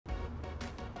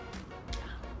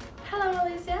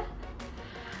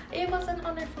It was an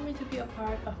honor for me to be a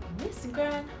part of Miss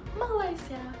Grand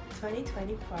Malaysia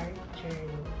 2024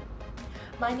 journey.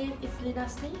 My name is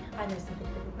Linasni. I know it's a bit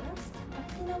pronounced, but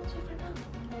Linasni for now.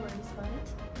 No worries about it.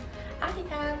 I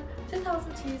am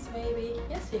 2002's baby.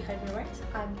 Yes, you heard me right.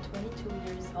 I'm 22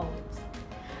 years old.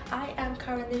 I am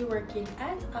currently working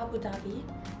at Abu Dhabi,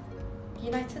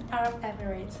 United Arab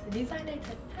Emirates,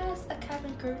 designated as a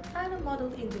cabin crew and a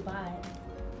model in Dubai.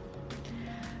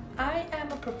 I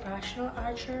am a professional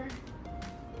archer,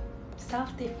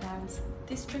 self-defense,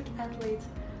 district athlete,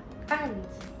 and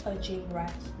a gym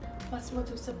rat. What's more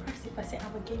to surprise if I say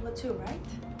I'm a gamer too, right?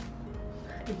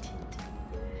 Indeed.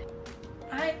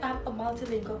 I am a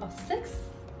multilingual of 6,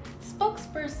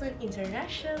 spokesperson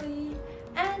internationally,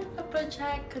 and a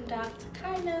project conduct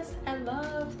kindness and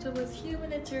love towards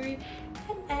humanitarian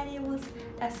and animals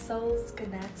as souls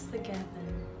connect together.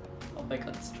 Oh my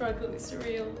god, struggle is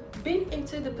real. Being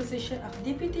into the position of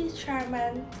deputy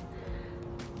chairman,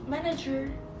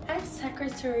 manager, and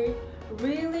secretary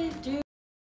really do